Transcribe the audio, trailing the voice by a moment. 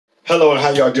Hello, and how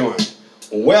y'all doing?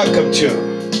 Welcome to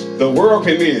the world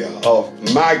premiere of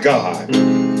My God.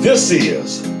 This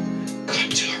is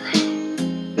Contura.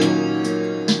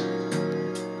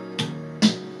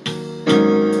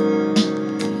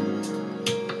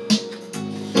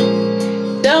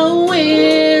 The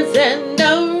winds and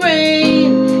the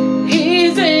rain,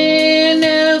 He's in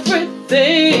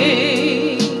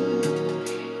everything.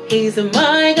 He's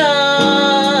my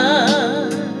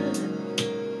God.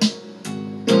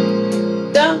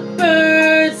 The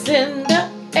birds in the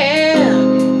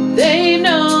air, they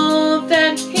know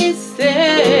that He's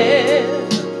there.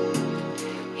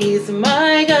 He's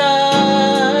my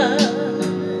God.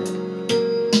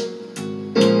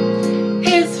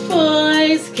 His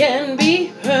voice can be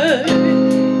heard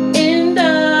in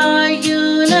the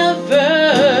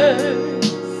universe.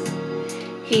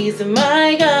 He's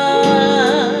my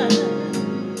God.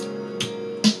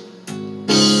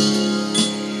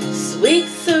 Sweet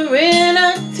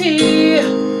serenity,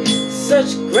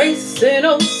 such grace and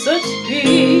oh such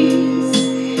peace,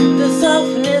 the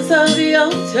softness of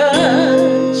your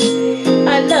touch.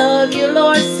 I love you,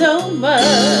 Lord, so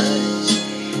much.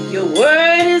 Your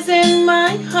word is in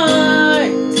my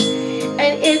heart,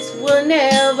 and it will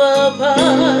never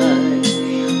part.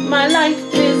 My life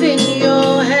is in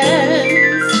your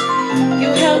hands.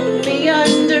 You help me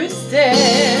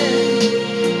understand.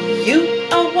 You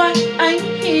are what I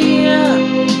hear.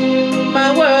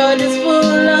 My world is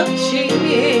full of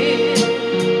cheer.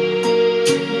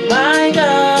 My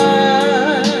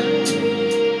God,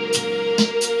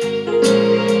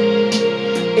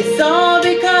 it's all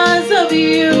because of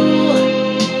you.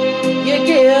 You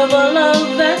give a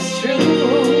love that's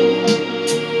true.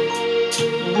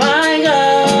 My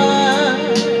God,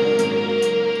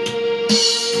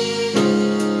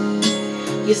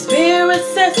 your spirit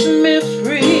sets me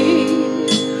free.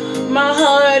 My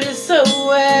heart is so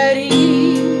at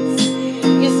ease.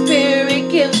 Your spirit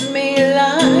gives me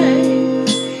life.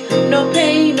 No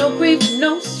pain, no grief,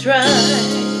 no strife.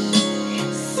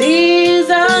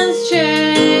 Seasons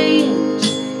change,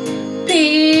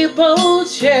 people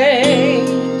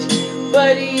change,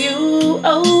 but you,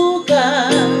 oh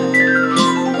God,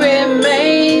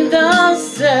 remain the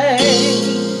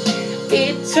same.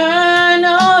 Eternally,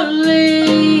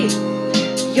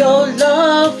 your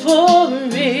love for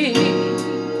me.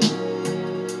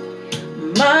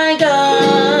 My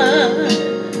God,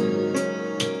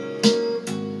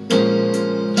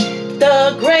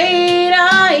 the great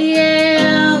I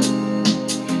am,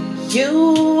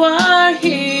 you are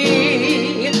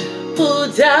He who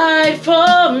died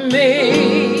for me.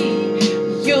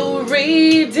 You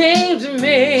redeemed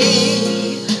me.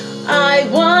 I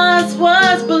once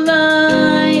was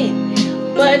blind,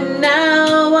 but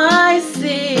now I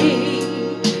see.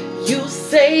 You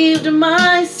saved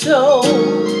my soul,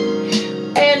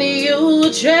 and you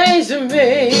changed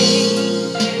me.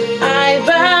 I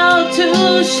vow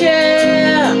to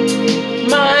share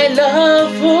my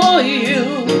love for you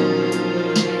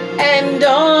and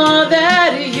all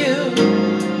that you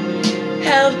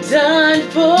have done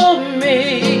for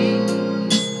me.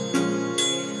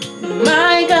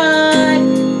 My God,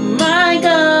 my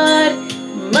God,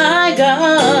 my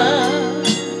God.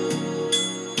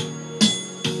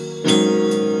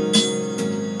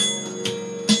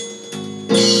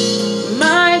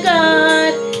 My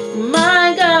God,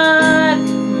 my God,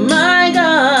 my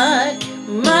God,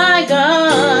 my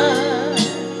God.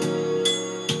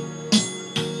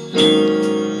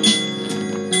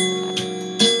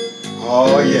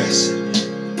 Oh, yes.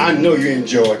 I know you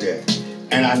enjoyed that.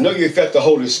 And I know you felt the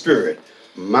Holy Spirit.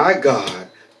 My God,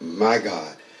 my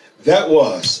God. That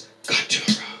was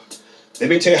Contura. Let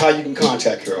me tell you how you can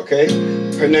contact her, okay?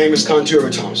 Her name is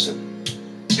Contura Thompson.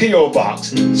 P.O. Box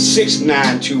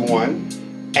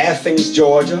 6921, Athens,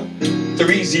 Georgia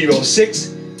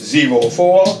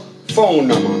 30604. Phone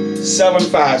number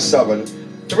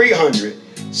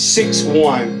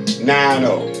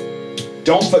 757-300-6190.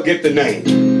 Don't forget the name,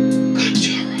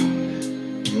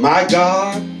 Contura. My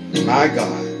God, my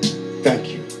God. Thank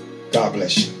you. God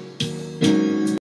bless you.